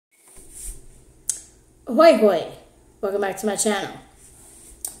Ahoy hoy! Welcome back to my channel.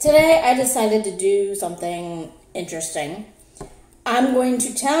 Today I decided to do something interesting. I'm going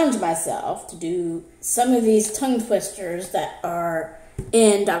to challenge myself to do some of these tongue twisters that are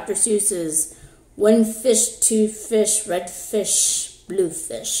in Dr. Seuss's One Fish, Two Fish, Red Fish, Blue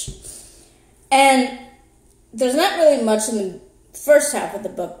Fish. And there's not really much in the first half of the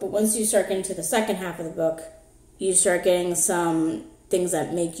book, but once you start getting to the second half of the book, you start getting some things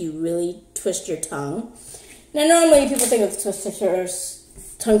that make you really twist your tongue. Now, normally people think of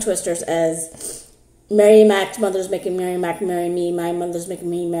tongue twisters as Mary Mac's mother's making Mary Mac marry me, my mother's making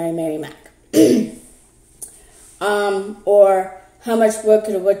me marry Mary Mac. Or how much wood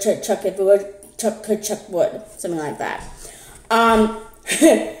could a woodchuck chuck if a woodchuck could chuck wood, something like that.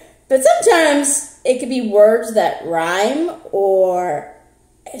 But sometimes it could be words that rhyme or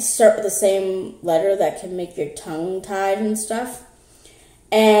start with the same letter that can make your tongue tied and stuff.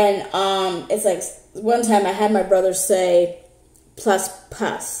 And it's like one time I had my brother say plus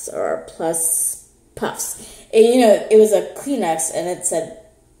puffs or plus puffs. It was a Kleenex and it said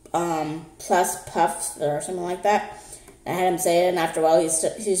plus puffs or something like that. I had him say it, and after a while he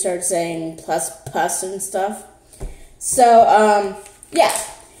started saying plus puffs and stuff. So, yeah.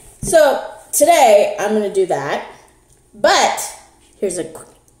 So today I'm going to do that. But here's a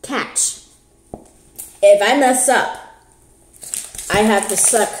catch. If I mess up, I have to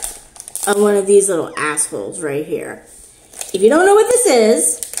suck on one of these little assholes right here. If you don't know what this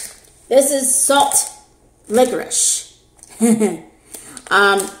is salt licorice. In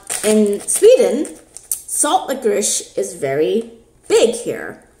Sweden, salt licorice is very big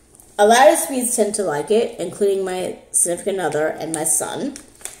here. A lot of Swedes tend to like it, including my significant other and my son.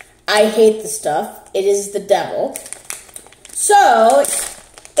 I hate the stuff. It is the devil. So,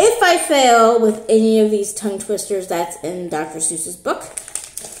 if I fail with any of these tongue twisters that's in Dr. Seuss's book,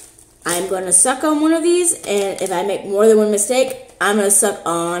 I'm going to suck on one of these, and if I make more than one mistake, I'm going to suck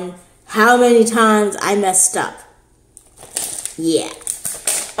on how many times I messed up. Yeah.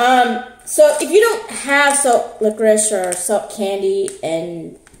 So if you don't have salt licorice or salt candy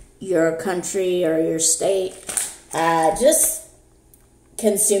in your country or your state, just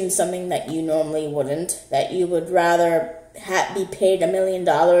consume something that you normally wouldn't, that you would rather be paid $1 million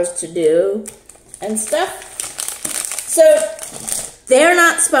to do and stuff. So they're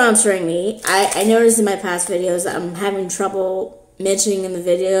not sponsoring me. I noticed in my past videos that I'm having trouble mentioning in the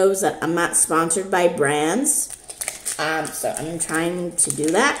videos that I'm not sponsored by brands. So I'm trying to do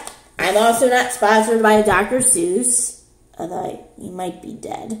that. I'm also not sponsored by Dr. Seuss, although he might be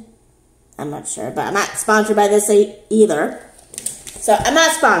dead. I'm not sure, but I'm not sponsored by this either. So I'm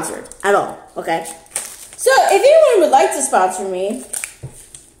not sponsored at all, okay? So if anyone would like to sponsor me,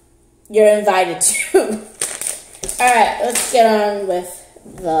 you're invited to. Alright, let's get on with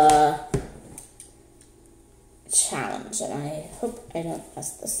the challenge, and I hope I don't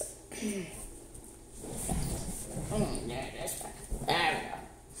mess this up. There we go.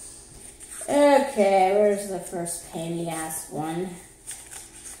 Okay, where's the first pain-in-the-ass one?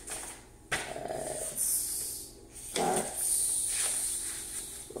 Starts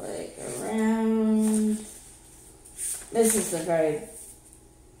like around. This is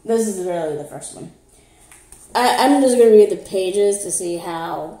really the first one. I'm just going to read the pages to see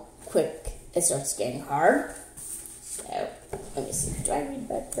how quick it starts getting hard. So, let me see. Do I read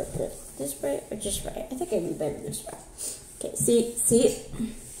better this way or just right? I think I read better this way. Okay, see it?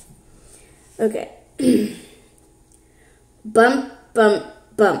 Okay. Bump, bump,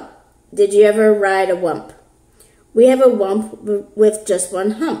 bump. Did you ever ride a wump? We have a wump with just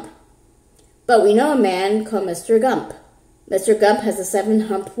one hump. But we know a man called Mr. Gump. Mr. Gump has a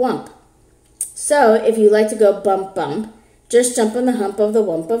 7-hump wump. So, if you like to go bump, bump, just jump on the hump of the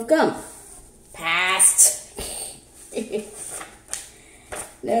wump of Gump. Passed.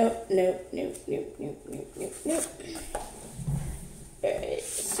 Nope. Alright, let's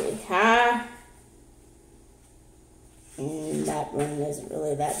see. That one isn't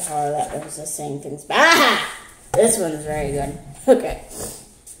really that hard. That one's just saying things. This one's very good. Okay.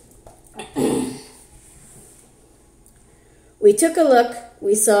 We took a look.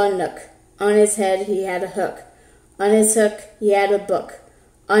 We saw a nook. On his head he had a hook. On his hook he had a book.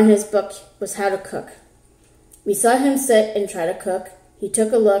 On his book was how to cook. We saw him sit and try to cook. He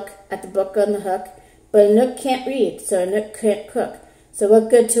took a look at the book on the hook. But a nook can't read, so a nook can't cook. So what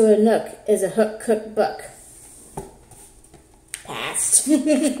good to a nook is a hook cook book? Passed.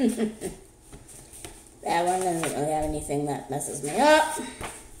 That one doesn't really have anything that messes me up.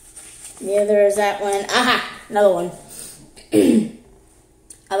 Neither is that one. Aha! Another one.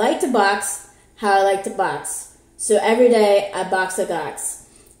 I like to box how I like to box. So every day I box a gox.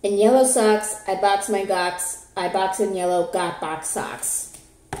 In yellow socks, I box my gocks. I box in yellow, got box socks.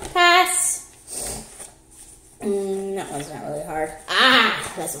 Pass. That one's not really hard.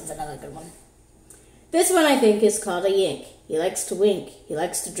 This one's another good one. This one I think is called a yink. He likes to wink. He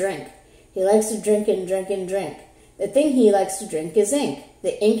likes to drink. He likes to drink and drink and drink. The thing he likes to drink is ink.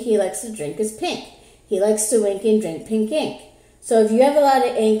 The ink he likes to drink is pink. He likes to wink and drink pink ink. So if you have a lot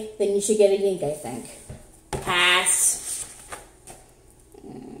of ink, then you should get a yink, I think. Pass.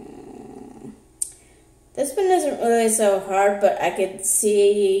 This one isn't really so hard, but I could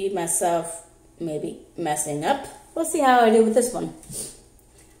see myself maybe messing up. We'll see how I do with this one.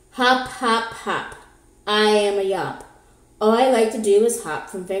 Hop, hop, hop. I am a yop. All I like to do is hop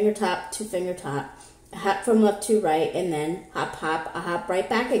from finger top to finger top. I hop from left to right, and then hop, hop, I hop right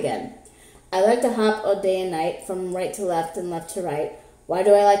back again. I like to hop all day and night, from right to left and left to right. Why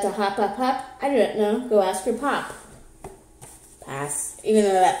do I like to hop, hop, hop? I don't know. Go ask your pop. Pass. Even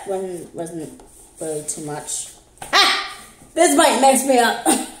though that one wasn't really too much. This might mess me up.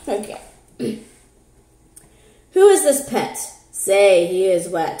 Okay. Who is this pet? Say, he is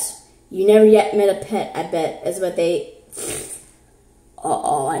wet. You never yet met a pet, I bet, is what they...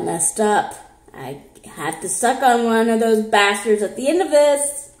 Uh-oh, I messed up. I have to suck on one of those bastards at the end of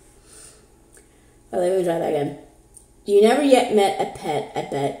this. Oh, let me try that again. You never yet met a pet, I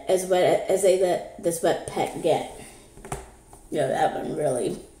bet, as wet as they let this wet pet get. No, that one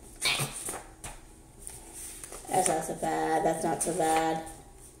really... That's not so bad. That's not so bad.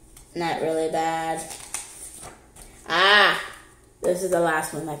 Not really bad. This is the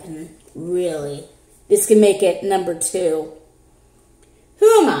last one that can really... This can make it number 2.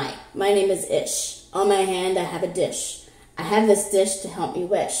 Who am I? My name is Ish. On my hand I have a dish. I have this dish to help me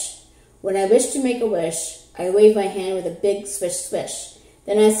wish. When I wish to make a wish, I wave my hand with a big swish swish.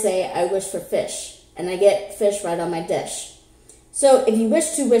 Then I say I wish for fish, and I get fish right on my dish. So if you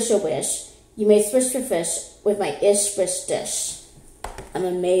wish to wish a wish, you may swish for fish with my ish swish dish. I'm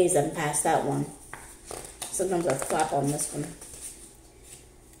amazed I'm past that one. Sometimes I flop on this one.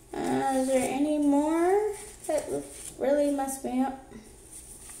 Is there any more that really messed me up?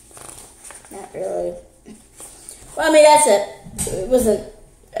 Not really. Well, I mean, that's it.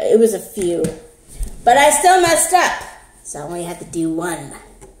 It was a few. But I still messed up. So I only had to do one.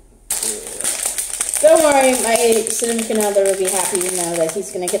 Don't worry, my significant other will be happy to know that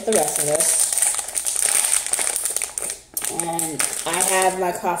he's going to get the rest of this. And I have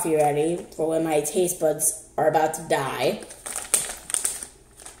my coffee ready for when my taste buds are about to die.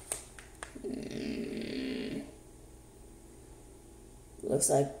 Looks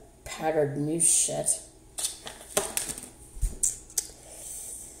like powdered moose shit.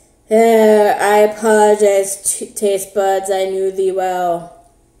 I apologize, taste buds. I knew thee well.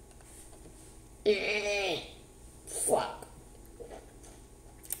 Fuck.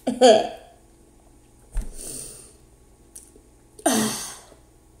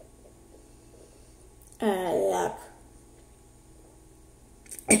 Yuck.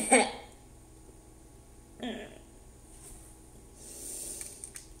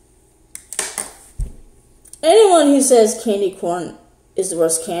 Anyone who says candy corn is the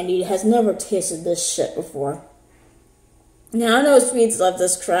worst candy has never tasted this shit before. Now, I know Swedes love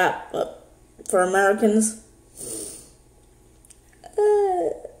this crap, but for Americans...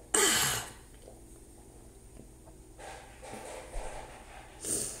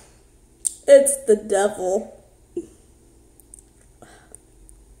 it's the devil.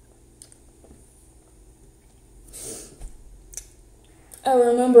 I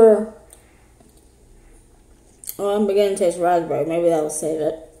remember... Well, I'm beginning to taste raspberry. Maybe that will save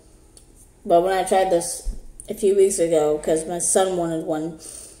it. But when I tried this a few weeks ago, because my son wanted one,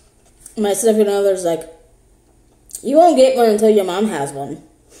 my significant other's like, you won't get one until your mom has one.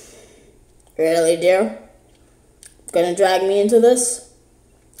 Really, dear? Gonna drag me into this?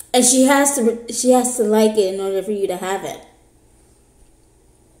 And she has to like it in order for you to have it.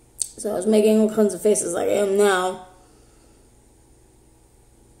 So I was making all kinds of faces like I am now.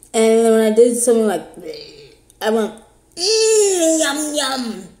 And then when I did something like... I went, yum,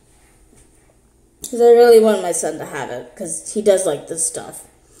 yum. Because I really want my son to have it. Because he does like this stuff.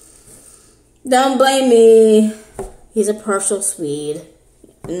 Don't blame me. He's a partial Swede.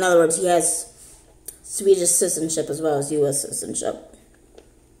 In other words, he has Swedish citizenship as well as U.S. citizenship.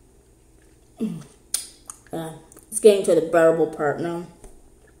 It's getting to the bearable part now.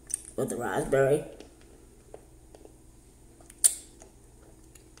 With the raspberry.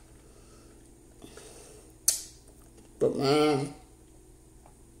 But man,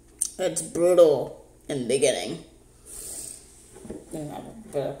 it's brutal in the beginning. Then have a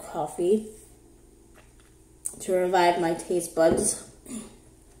bit of coffee to revive my taste buds.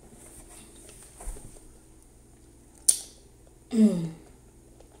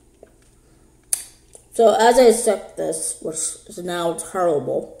 So as I suck this, which is now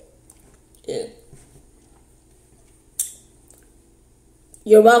terrible,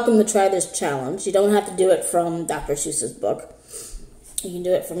 you're welcome to try this challenge. You don't have to do it from Dr. Seuss's book. You can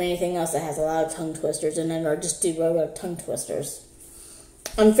do it from anything else that has a lot of tongue twisters in it, or just do regular tongue twisters.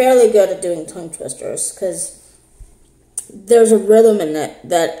 I'm fairly good at doing tongue twisters because there's a rhythm in it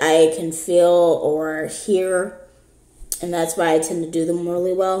that I can feel or hear, and that's why I tend to do them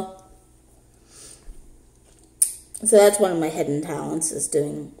really well. So that's one of my hidden talents, is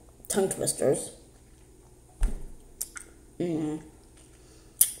doing tongue twisters.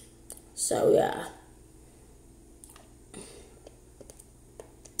 So yeah.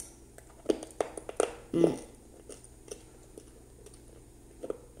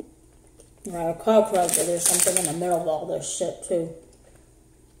 I call correct, but there's something in the middle of all this shit too.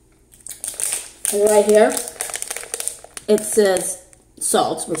 And right here, it says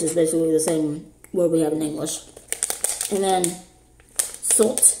salt, which is basically the same word we have in English. And then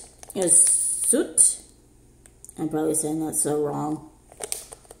salt is soot. I'm probably saying that so wrong.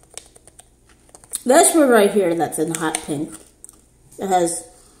 This word right here that's in hot pink, it has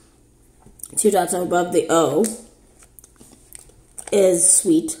 2 dots above the O, is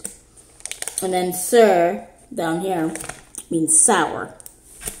sweet. And then sir, down here, means sour.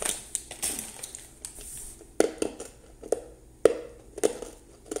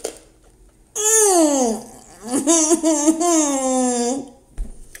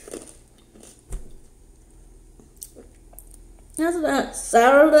 That's not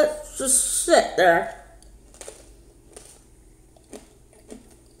sour, let's just sit there.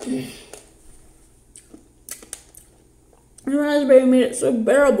 The raspberry made it so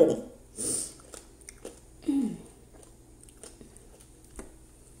bearable.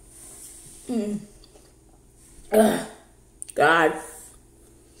 God.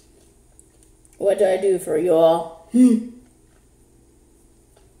 What do I do for y'all? And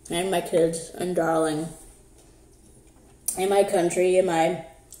my kids and darling. And my country, and my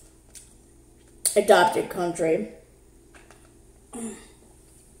adopted country.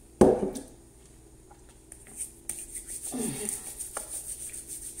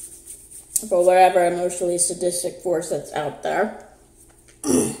 For whatever emotionally sadistic force that's out there.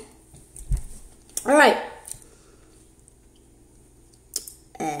 Alright.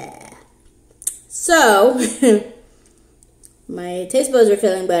 So, my taste buds are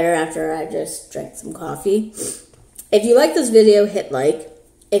feeling better after I just drank some coffee. If you like this video, hit like.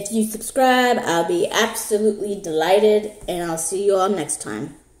 If you subscribe, I'll be absolutely delighted, and I'll see you all next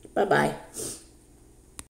time. Bye-bye.